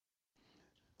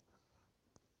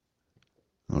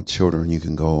Children, you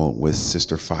can go with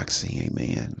Sister Foxy.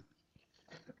 Amen.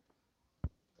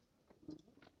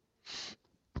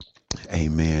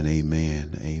 Amen.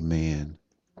 Amen. Amen.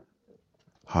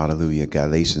 Hallelujah.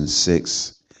 Galatians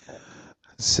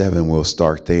 6:7. We'll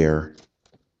start there.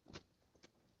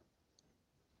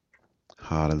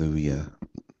 Hallelujah.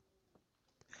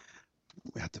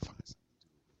 We have to find something.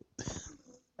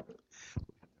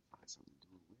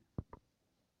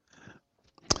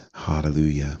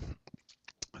 Hallelujah.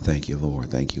 Thank you,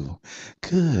 Lord. Thank you, Lord.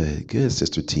 Good, good,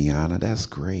 Sister Tiana. That's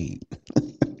great.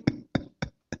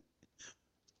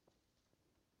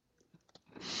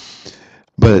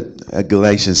 But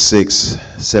Galatians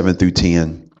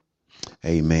 6:7-10.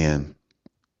 Amen.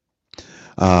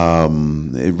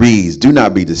 It reads, "Do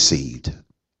not be deceived.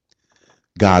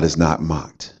 God is not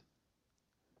mocked.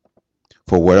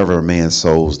 For whatever a man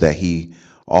sows, that he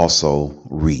also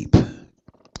reap.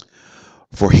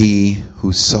 For he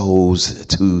who sows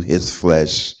to his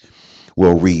flesh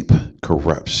will reap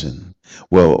corruption.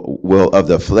 Will of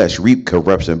the flesh reap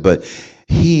corruption, but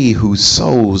he who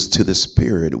sows to the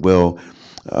Spirit will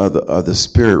of the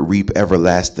Spirit reap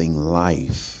everlasting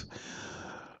life."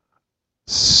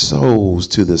 Sows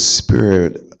to the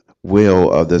Spirit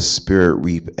will of the Spirit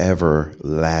reap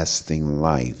everlasting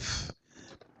life.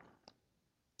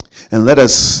 And let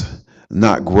us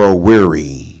not grow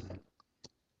weary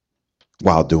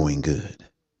while doing good.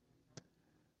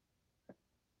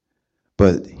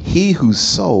 But he who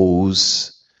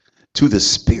sows to the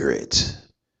Spirit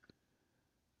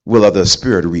will of the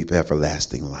Spirit reap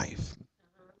everlasting life.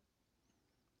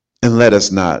 And let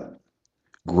us not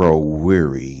grow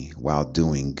weary while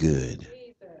doing good.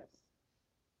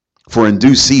 For in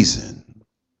due season,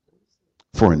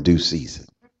 due season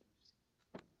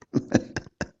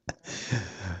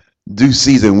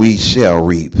we shall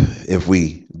reap if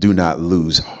we do not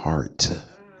lose heart.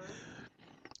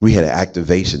 We had an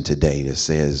activation today that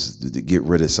says to get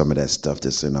rid of some of that stuff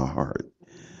that's in our heart.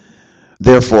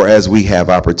 Therefore, as we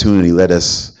have opportunity, let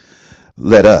us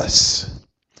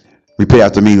repeat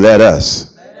after me, let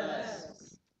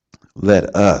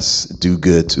us do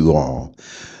good to all,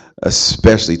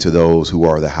 especially to those who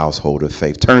are the household of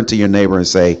faith. Turn to your neighbor and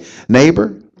say,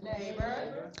 neighbor,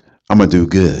 I'm going to do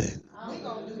good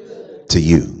to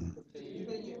you.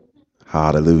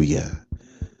 Hallelujah.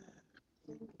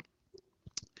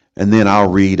 And then I'll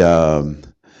read 2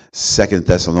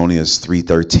 Thessalonians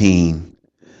 3:13.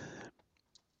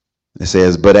 It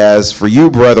says, "But as for you,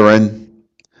 brethren,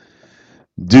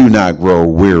 do not grow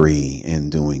weary in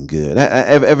doing good."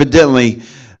 Evidently,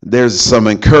 there's some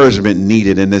encouragement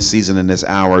needed in this season, in this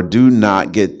hour. Do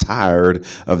not get tired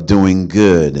of doing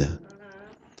good.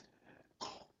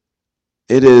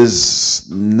 It is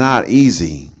not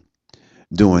easy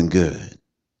doing good.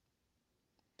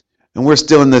 And we're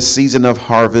still in the season of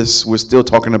harvest. We're still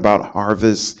talking about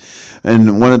harvest.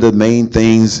 And one of the main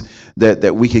things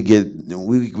that we could get,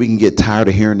 we can get tired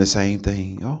of hearing the same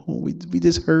thing. Oh, we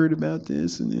just heard about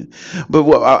this. But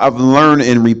what I've learned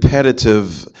in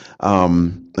repetitive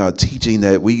teaching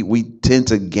that we tend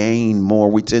to gain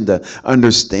more. We tend to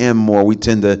understand more. We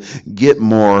tend to get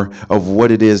more of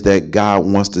what it is that God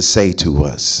wants to say to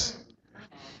us.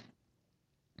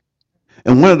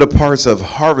 And one of the parts of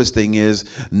harvesting is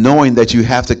knowing that you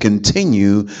have to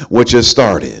continue what you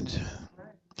started.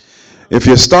 If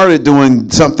you started doing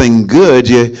something good,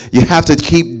 you have to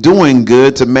keep doing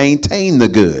good to maintain the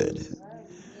good.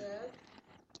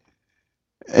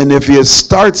 And if you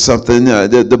start something,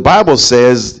 the Bible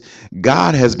says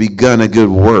God has begun a good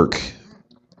work.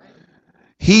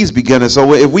 He's begun it.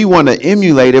 So if we want to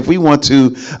emulate, if we want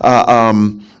to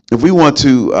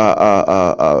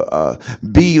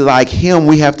be like him,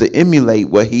 we have to emulate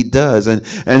what he does. And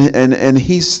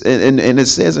it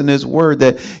says in his word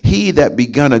that he that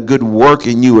begun a good work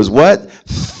in you is what?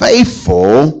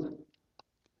 Faithful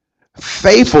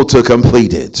to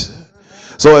complete it.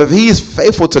 So if he's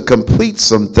faithful to complete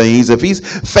some things, if he's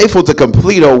faithful to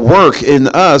complete a work in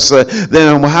us,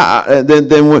 then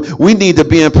we need to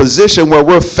be in a position where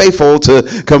we're faithful to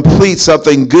complete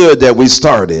something good that we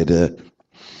started.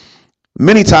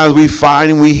 Many times we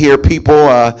hear people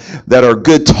that are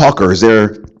good talkers.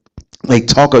 They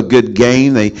talk a good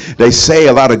game. They say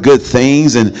a lot of good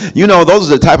things. And, those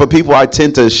are the type of people I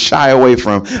tend to shy away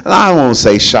from. And I won't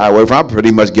say shy away from. I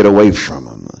pretty much get away from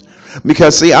them.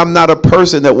 Because, see, I'm not a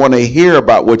person that want to hear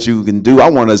about what you can do. I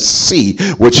want to see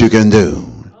what you can do.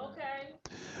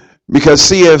 Because,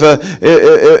 see,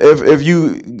 if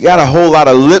you got a whole lot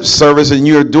of lip service and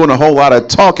you're doing a whole lot of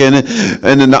talking and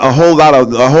then a whole lot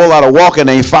of walking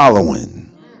ain't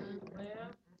following.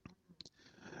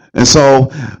 And so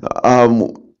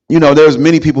There's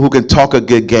many people who can talk a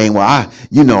good game. Well,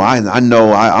 I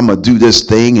know I'm gonna do this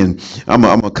thing, and I'm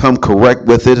gonna come correct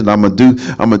with it, and I'm gonna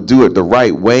do it the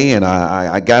right way, and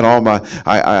I got all my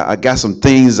I got some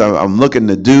things I'm looking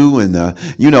to do, and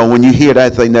when you hear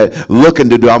that thing, that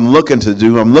I'm looking to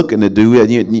do,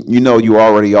 and you're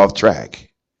already off track,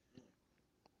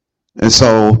 and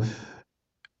so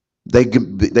they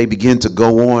begin to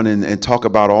go on and talk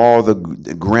about all the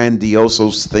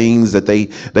grandiose things that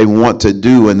they want to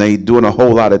do, and they doing a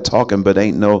whole lot of talking, but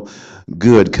ain't no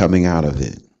good coming out of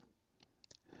it.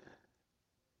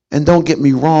 And don't get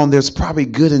me wrong, there's probably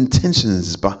good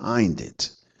intentions behind it.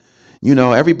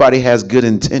 Everybody has good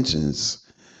intentions,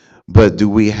 but do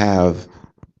we have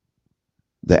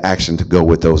the action to go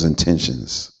with those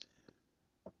intentions?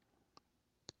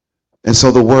 And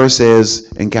so the word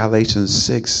says in Galatians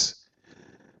 6,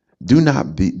 do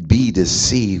not be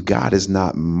deceived. God is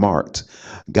not marked.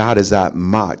 God is not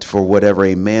mocked. For whatever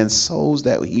a man sows,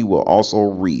 that he will also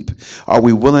reap. Are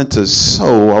we willing to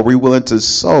sow? Are we willing to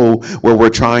sow where we're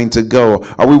trying to go?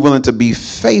 Are we willing to be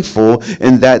faithful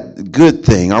in that good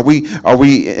thing? Are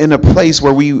we in a place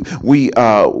where we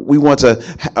want to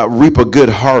reap a good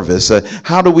harvest?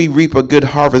 How do we reap a good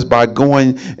harvest? By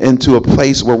going into a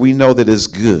place where we know that it's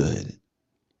good.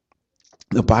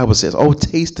 The Bible says, oh,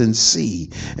 taste and see,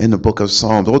 in the book of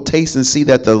Psalms. Oh, taste and see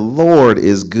that the Lord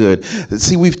is good.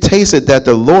 See, we've tasted that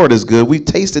the Lord is good. We've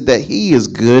tasted that he is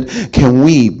good. Can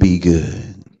we be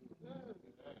good?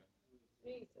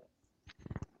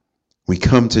 We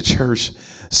come to church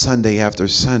Sunday after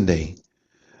Sunday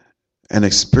and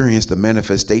experience the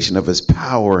manifestation of his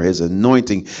power, his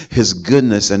anointing, his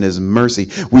goodness, and his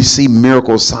mercy. We see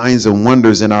miracles, signs, and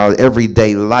wonders in our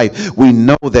everyday life. We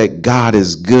know that God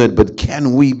is good, but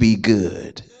can we be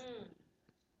good?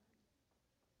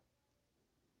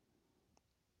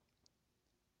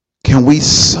 Can we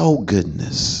sow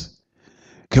goodness?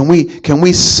 Can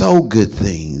we sow good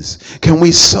things? Can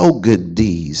we sow good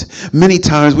deeds? Many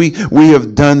times we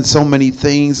have done so many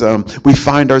things. We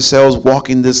find ourselves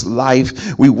walking this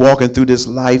life. We walking through this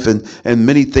life, and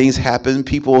many things happen.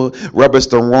 People rub us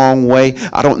the wrong way.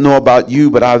 I don't know about you,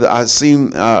 but I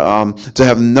seem to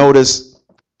have noticed,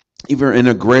 even in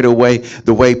a greater way,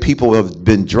 the way people have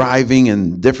been driving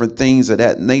and different things of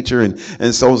that nature. And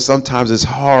so sometimes it's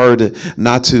hard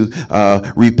not to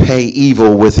repay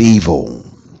evil with evil.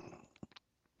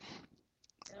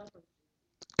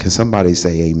 Can somebody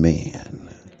say amen?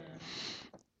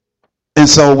 And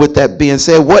so with that being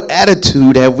said, what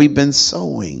attitude have we been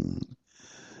sowing?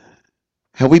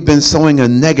 Have we been sowing a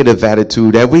negative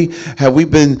attitude? Have we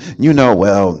been,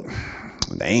 well,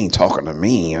 they ain't talking to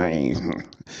me.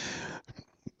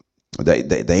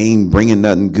 They ain't bringing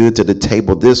nothing good to the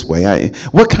table this way.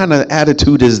 What kind of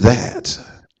attitude is that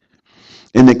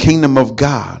in the kingdom of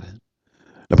God?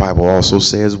 The Bible also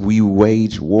says we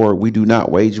wage war. We do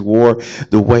not wage war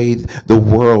the way the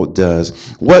world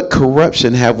does. What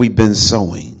corruption have we been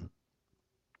sowing?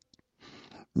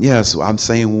 Yes, I'm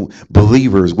saying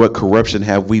believers, what corruption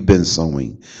have we been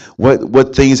sowing?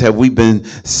 What things have we been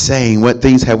saying? What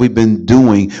things have we been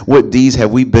doing? What deeds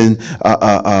have we been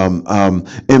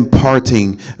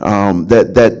imparting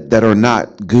that are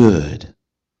not good?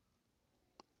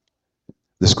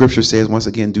 The scripture says, once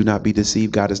again, do not be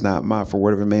deceived. God is not mocked. For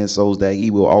whatever man sows, that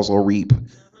he will also reap.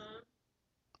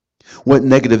 What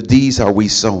negative deeds are we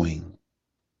sowing?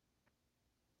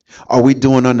 Are we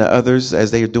doing unto others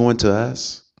as they are doing to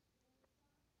us?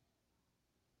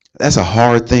 That's a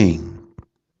hard thing.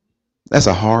 That's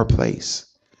a hard place.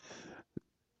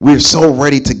 We're so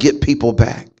ready to get people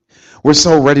back. We're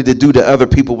so ready to do to other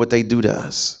people what they do to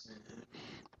us.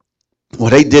 Well,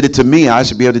 they did it to me. I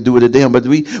should be able to do it to them. But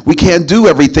we can't do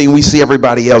everything we see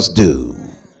everybody else do.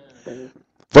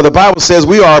 For the Bible says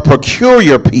we are a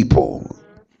peculiar people.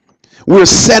 We're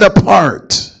set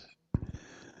apart.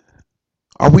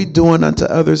 Are we doing unto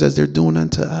others as they're doing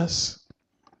unto us?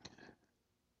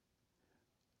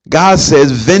 God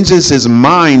says, vengeance is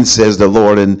mine, says the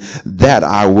Lord, and that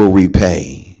I will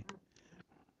repay.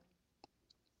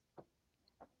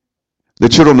 The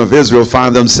children of Israel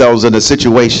find themselves in a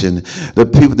situation.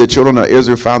 The children of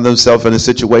Israel found themselves in a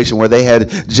situation where they had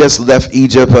just left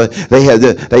Egypt. They're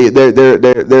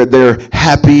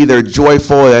happy. They're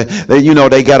joyful.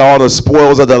 They got all the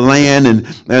spoils of the land,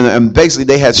 and basically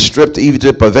they had stripped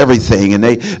Egypt of everything. And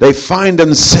they find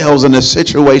themselves in a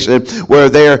situation where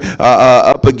they're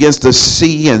up against the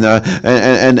sea, and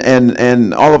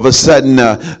all of a sudden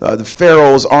the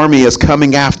Pharaoh's army is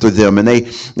coming after them, and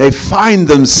they find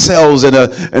themselves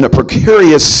in a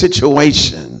precarious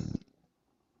situation.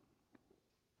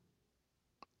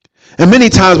 And many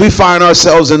times we find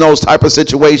ourselves in those type of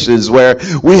situations where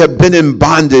we have been in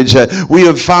bondage. We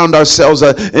have found ourselves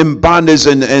in bondage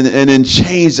and in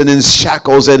chains and in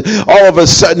shackles. And all of a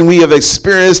sudden we have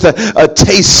experienced a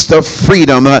taste of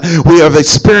freedom. We have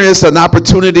experienced an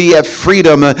opportunity at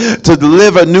freedom to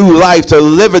live a new life, to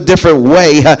live a different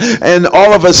way. And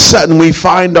all of a sudden we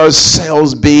find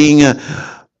ourselves being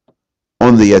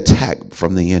on the attack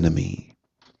from the enemy.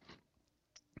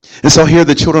 And so here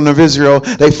the children of Israel,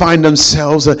 they find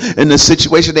themselves in the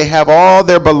situation. They have all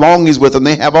their belongings with them.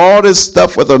 They have all this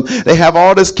stuff with them. They have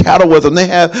all this cattle with them. They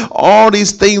have all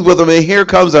these things with them. And here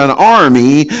comes an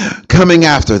army coming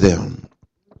after them.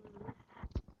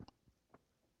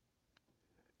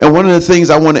 And one of the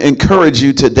things I want to encourage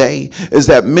you today is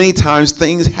that many times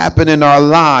things happen in our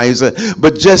lives,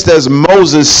 but just as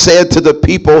Moses said to the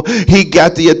people, he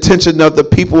got the attention of the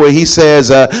people where he says,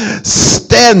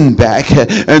 stand back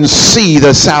and see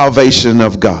the salvation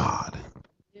of God.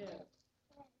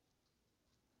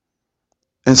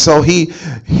 And so he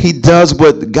does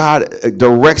what God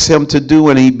directs him to do,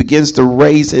 and he begins to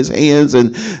raise his hands,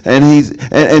 and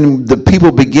the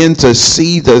people begin to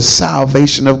see the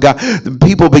salvation of God. The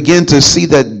people begin to see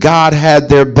that God had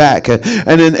their back.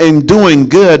 And in doing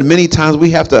good, many times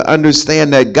we have to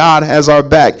understand that God has our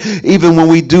back, even when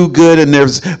we do good and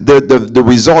there's the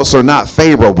results are not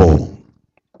favorable.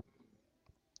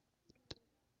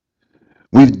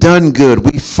 We've done good.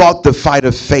 We fought the fight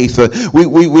of faith.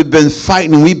 We've been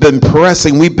fighting. We've been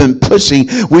pressing. We've been pushing.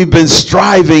 We've been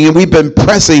striving, and we've been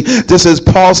pressing. Just as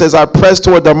Paul says, I press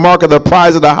toward the mark of the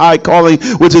prize of the high calling,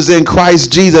 which is in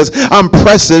Christ Jesus. I'm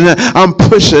pressing. I'm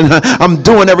pushing. I'm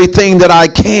doing everything that I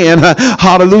can.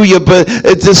 Hallelujah. But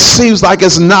it just seems like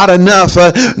it's not enough.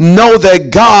 Know that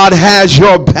God has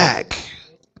your back.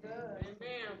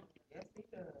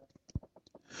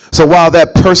 So while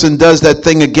that person does that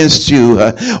thing against you,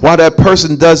 while that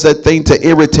person does that thing to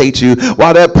irritate you,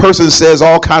 while that person says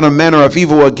all kind of manner of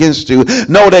evil against you,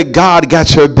 know that God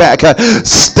got your back.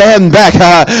 Stand back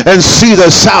and see the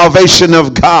salvation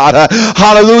of God.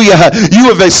 Hallelujah.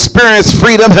 You have experienced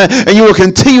freedom, and you will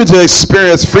continue to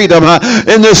experience freedom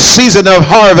in this season of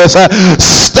harvest.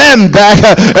 Stand back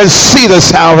and see the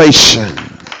salvation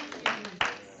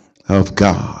of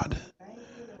God.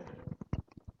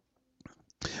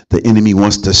 The enemy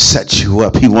wants to set you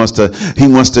up. He wants to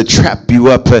trap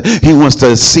you up. He wants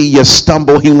to see you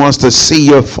stumble. He wants to see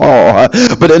you fall.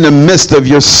 But in the midst of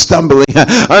your stumbling,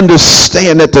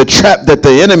 understand that the trap that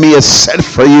the enemy has set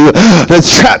for you, the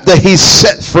trap that he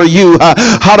set for you,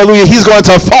 hallelujah, he's going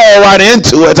to fall right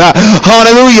into it.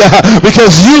 Hallelujah,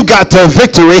 because you got the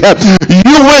victory.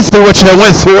 You went through what you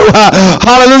went through.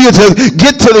 Hallelujah, to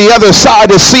get to the other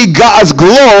side to see God's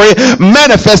glory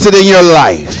manifested in your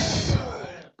life.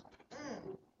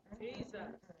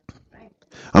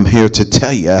 I'm here to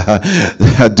tell you,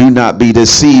 do not be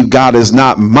deceived. God is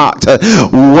not mocked.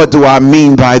 What do I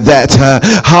mean by that?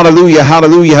 Hallelujah,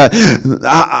 hallelujah.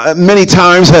 Many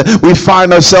times we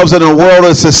find ourselves in a world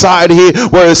of society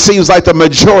where it seems like the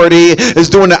majority is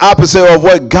doing the opposite of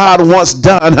what God wants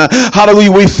done.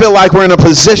 Hallelujah. We feel like we're in a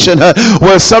position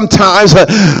where sometimes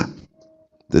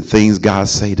the things God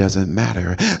say doesn't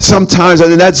matter. Sometimes,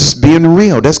 and that's just being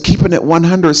real. That's keeping it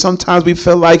 100. Sometimes we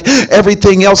feel like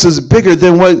everything else is bigger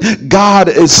than what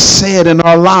God has said in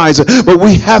our lives. But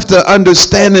we have to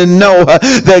understand and know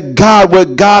that God,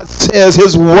 what God says,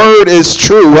 his word is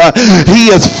true.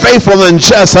 He is faithful and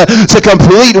just to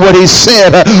complete what he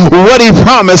said. What he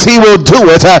promised, he will do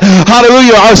it.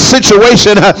 Hallelujah. Our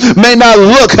situation may not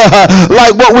look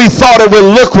like what we thought it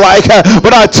would look like.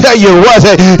 But I tell you what,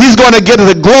 he's going to get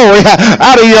the glory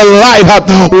out of your life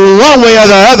one way or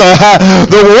the other.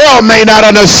 The world may not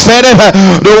understand it.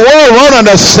 The world won't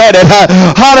understand it.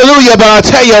 Hallelujah. But I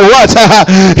tell you what,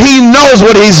 he knows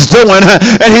what he's doing,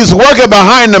 and he's working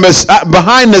behind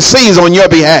the scenes on your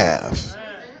behalf.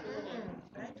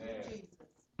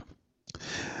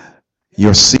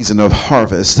 Your season of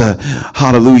harvest,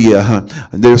 hallelujah,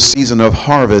 their season of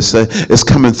harvest is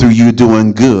coming through you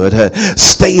doing good.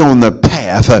 Stay on the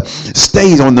path,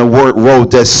 stay on the road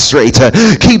that's straight,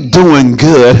 keep doing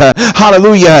good,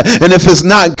 hallelujah. And if it's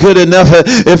not good enough,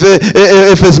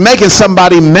 if it's making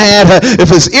somebody mad, if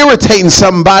it's irritating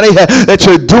somebody that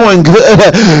you're doing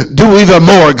good, do even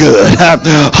more good.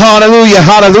 Hallelujah,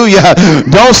 hallelujah.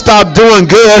 Don't stop doing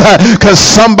good because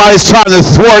somebody's trying to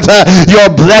thwart your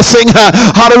blessing.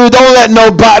 Hallelujah. Don't let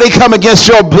nobody come against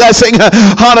your blessing.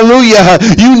 Hallelujah.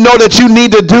 You know that you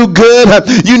need to do good.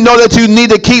 You know that you need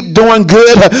to keep doing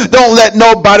good. Don't let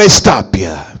nobody stop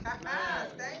you.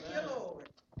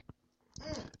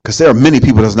 Because there are many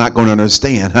people that's not going to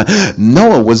understand.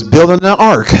 Noah was building an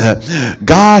ark.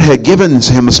 God had given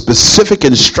him specific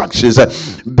instructions.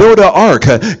 Build an ark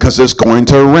because it's going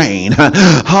to rain.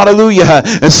 Hallelujah.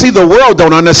 And see, the world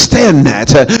don't understand that.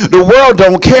 The world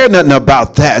don't care nothing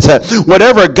about that.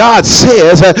 Whatever God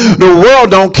says, the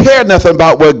world don't care nothing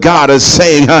about what God is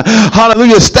saying.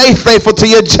 Hallelujah. Stay faithful to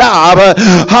your job.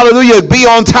 Hallelujah. Be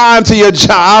on time to your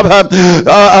job.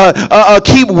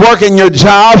 Keep working your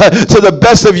job to the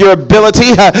best of your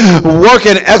ability. Work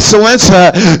in excellence.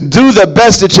 Do the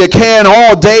best that you can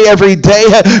all day, every day,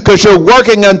 because you're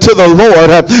working unto the Lord.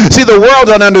 See, the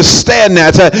world don't understand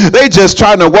that. They just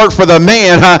trying to work for the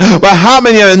man. But how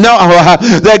many of you know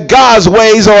that God's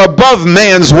ways are above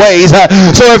man's ways?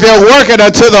 So if you're working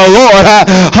unto the Lord,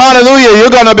 hallelujah,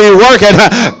 you're going to be working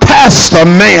past the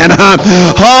man.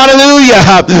 Hallelujah.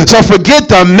 So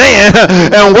forget the man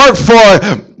and work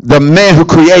for the man who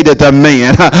created the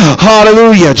man.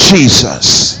 Hallelujah,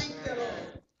 Jesus.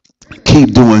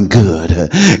 Keep doing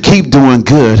good. Keep doing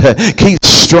good. Keep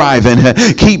striving.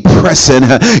 Keep pressing.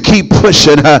 Keep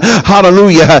pushing.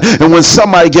 Hallelujah. And when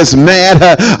somebody gets mad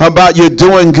about you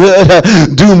doing good,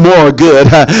 do more good.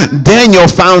 Daniel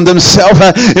found himself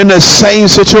in the same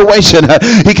situation.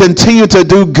 He continued to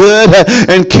do good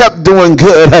and kept doing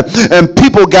good. And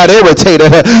people got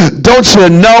irritated. Don't you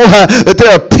know that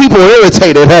there are people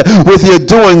irritated with you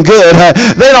doing good?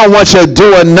 They don't want you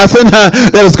doing nothing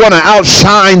that is going to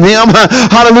outshine them.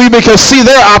 Hallelujah. Because see,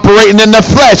 they're operating in the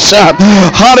flesh.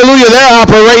 Hallelujah. They're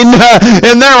operating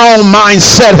in their own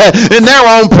mindset, in their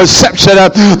own perception.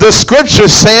 The scripture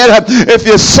said, if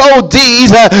you sow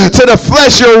deeds to the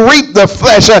flesh, you'll reap the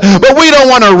flesh. But we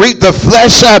don't want to reap the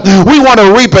flesh. We want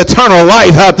to reap eternal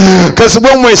life. Because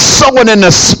when we're sowing in the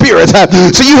spirit,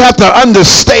 so you have to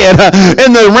understand,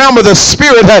 in the realm of the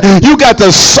spirit, you got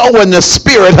to sow in the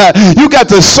spirit. You got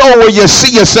to sow where you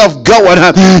see yourself going.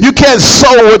 You can't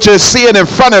sow what you're seeing in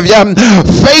front of you.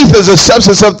 Faith is a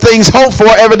substance of things hoped for,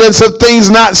 evidence of things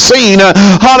not seen.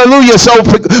 Hallelujah. So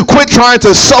quit trying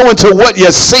to sow into what you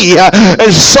see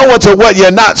and sow into what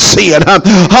you're not seeing.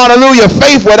 Hallelujah.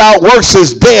 Faith without works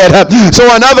is dead. So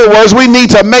in other words, we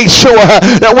need to make sure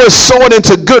that we're sowing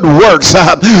into good works,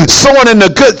 sowing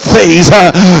into good things.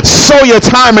 Sow your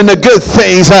time into good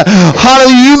things.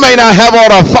 Hallelujah. You may not have all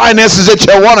the finances that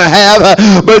you want to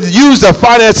have, but use the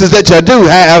finances that you do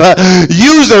have.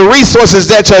 Use the resources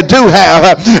that you do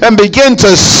have and begin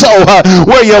to sow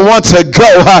where you want to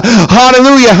go.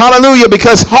 Hallelujah. Hallelujah.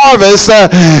 Because harvest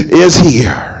is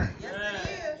here.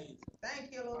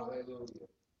 Thank you, Lord.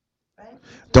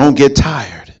 Don't get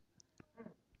tired.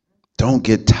 Don't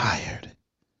get tired.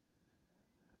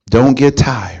 Don't get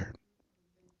tired.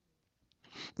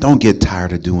 Don't get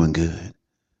tired of doing good.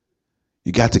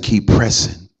 You got to keep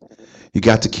pressing. You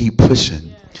got to keep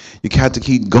pushing. You got to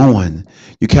keep going.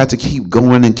 You got to keep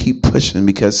going and keep pushing,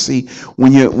 because see,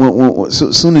 when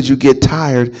so soon as you get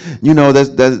tired, you know that's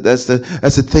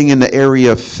the thing in the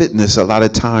area of fitness. A lot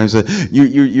of times,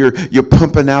 you're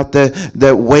pumping out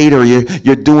that weight, or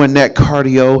you're doing that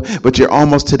cardio, but you're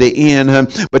almost to the end.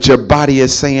 But your body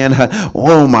is saying,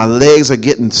 "Oh, my legs are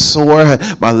getting sore.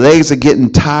 My legs are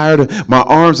getting tired. My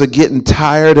arms are getting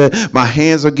tired. My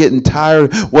hands are getting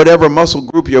tired. Whatever muscle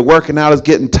group you're working out is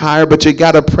getting tired." But you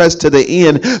got to press to the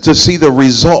end to see the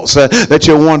results that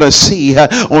you want to see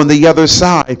on the other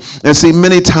side. And see,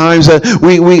 many times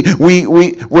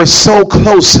we're so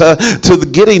close to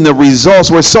getting the results.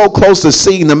 We're so close to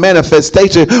seeing the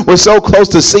manifestation. We're so close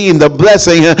to seeing the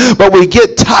blessing, but we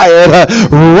get tired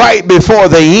right before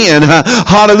the end.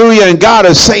 Hallelujah. And God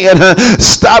is saying,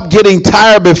 stop getting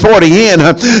tired before the end.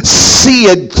 See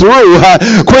it through.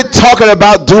 Quit talking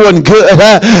about doing good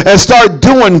and start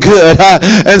doing good,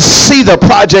 and see the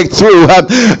project through.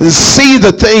 See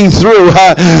the thing through.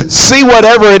 See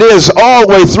whatever it is all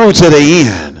the way through to the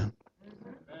end.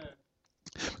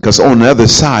 Because on the other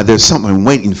side, there's something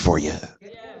waiting for you.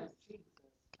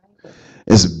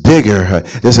 It's bigger.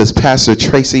 This is Pastor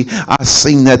Tracy. I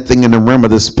seen that thing in the realm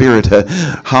of the spirit.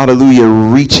 Hallelujah.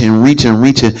 Reaching.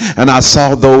 And I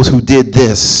saw those who did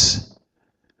this.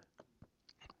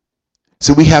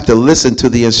 So we have to listen to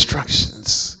the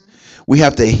instructions. We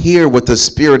have to hear what the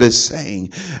Spirit is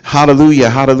saying. Hallelujah,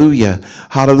 hallelujah,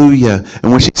 hallelujah.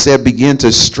 And when she said begin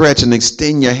to stretch and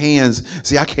extend your hands,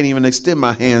 see, I can't even extend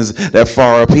my hands that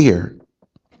far up here.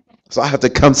 So I have to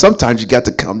come. Sometimes you got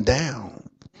to come down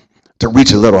to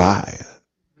reach a little higher.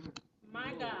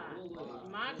 My God.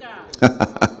 My God.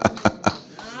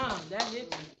 That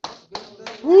hit me.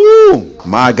 Woo.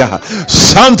 My God.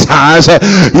 Sometimes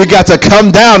you got to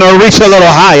come down or reach a little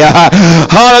higher.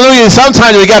 Hallelujah.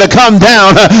 Sometimes you got to come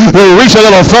down to reach a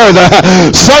little further.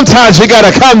 Sometimes you got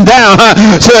to come down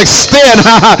to extend.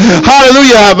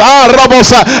 Hallelujah.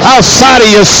 Outside of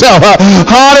yourself.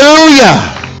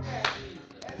 Hallelujah.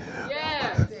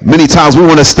 Many times we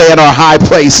want to stay at our high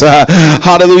place.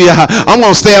 Hallelujah. I'm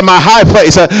going to stay at my high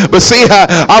place. But see,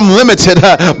 I'm limited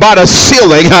by the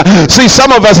ceiling. See,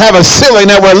 some of us have a ceiling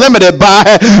that we're limited by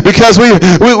because we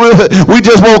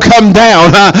just won't come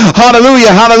down.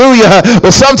 Hallelujah. Hallelujah. But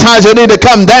sometimes you need to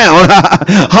come down.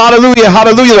 Hallelujah.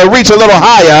 Hallelujah. To reach a little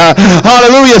higher.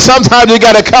 Hallelujah. Sometimes you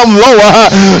got to come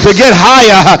lower to get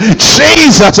higher.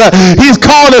 Jesus, he's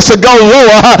calling us to go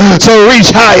lower to reach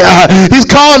higher. He's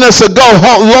calling us to go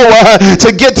lower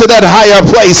to get to that higher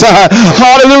place.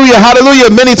 Hallelujah. Hallelujah.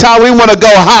 Many times we want to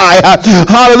go high.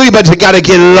 Hallelujah. But you got to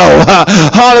get low.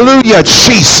 Hallelujah.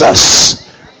 Jesus.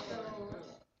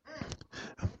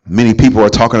 Many people are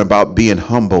talking about being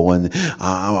humble, and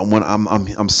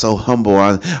I'm so humble.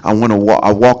 I want to walk.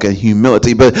 I walk in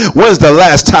humility. But when's the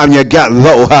last time you got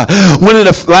low? When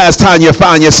is the last time you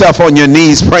found yourself on your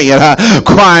knees praying,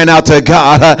 crying out to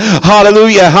God?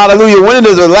 Hallelujah, hallelujah. When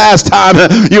is the last time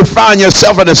you found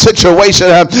yourself in a situation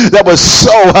that was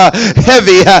so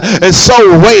heavy and so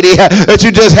weighty that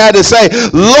you just had to say,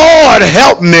 "Lord,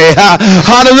 help me."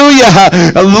 Hallelujah.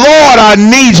 Lord, I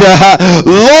need you.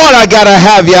 Lord, I gotta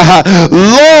have you.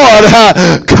 Lord,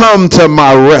 come to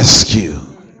my rescue.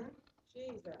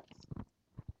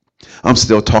 I'm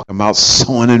still talking about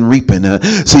sowing and reaping.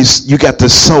 See, you got to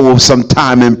sow some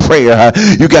time in prayer.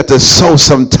 You got to sow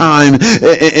some time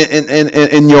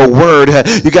in your word.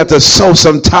 You got to sow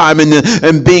some time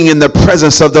in being in the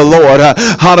presence of the Lord.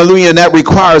 Hallelujah. And that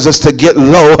requires us to get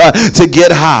low, to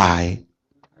get high.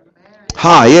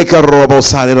 Hallelujah.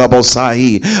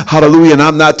 And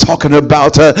I'm not talking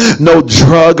about no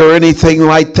drug or anything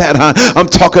like that. I'm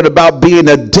talking about being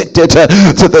addicted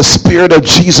to the Spirit of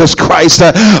Jesus Christ.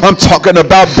 I'm talking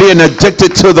about being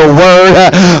addicted to the Word.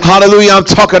 Hallelujah. I'm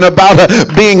talking about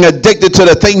being addicted to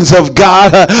the things of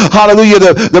God.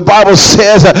 Hallelujah. The Bible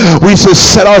says we should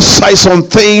set our sights on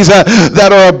things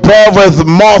that are above, with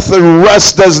moth and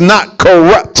rust does not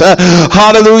corrupt.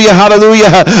 Hallelujah. Hallelujah.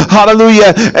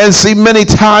 Hallelujah. And see, many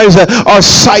times our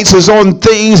sights is on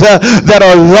things that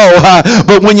are low,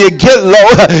 but when you get low,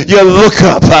 you look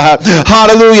up.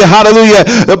 Hallelujah, hallelujah.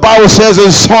 The Bible says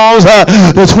in Psalms,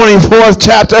 the 24th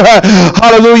chapter,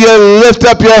 hallelujah, lift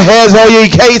up your heads, all ye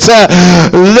gates,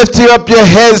 lift up your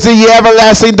heads, the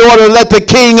everlasting door, and let the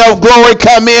King of glory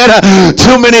come in.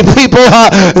 Too many people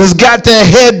has got their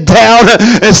head down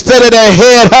instead of their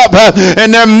head up,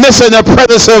 and they're missing the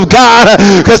presence of God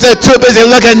because they're too busy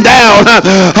looking down.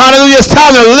 Hallelujah. It's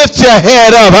time to lift your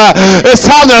head up. It's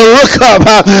time to look up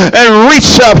and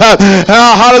reach up.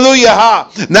 Hallelujah.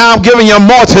 Now I'm giving you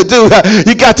more to do.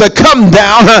 You got to come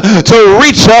down to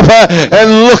reach up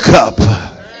and look up.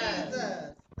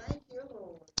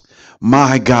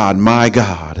 My God, my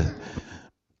God.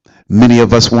 Many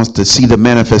of us want to see the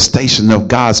manifestation of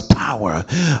God's power.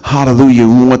 Hallelujah.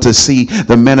 We want to see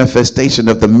the manifestation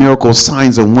of the miracle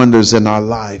signs and wonders in our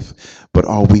life. But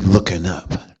are we looking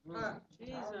up?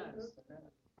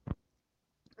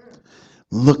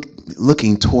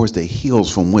 Looking towards the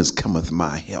hills from whence cometh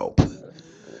my help.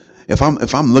 If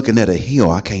I'm looking at a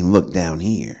hill, I can't look down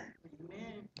here.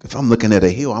 If I'm looking at a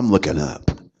hill, I'm looking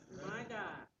up.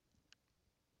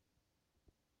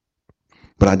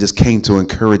 But I just came to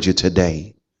encourage you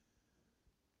today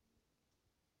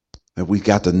that we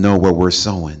got to know where we're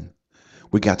sowing.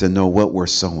 We got to know what we're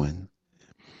sowing.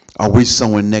 Are we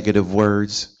sowing negative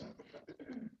words?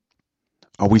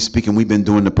 Are we speaking? We've been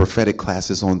doing the prophetic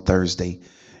classes on Thursday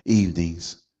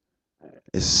evenings.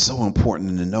 It's so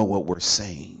important to know what we're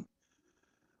saying.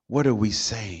 What are we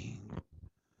saying?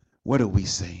 What are we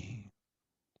saying?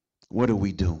 What are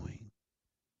we doing?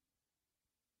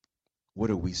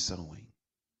 What are we sowing?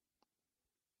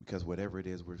 Because whatever it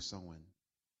is we're sowing,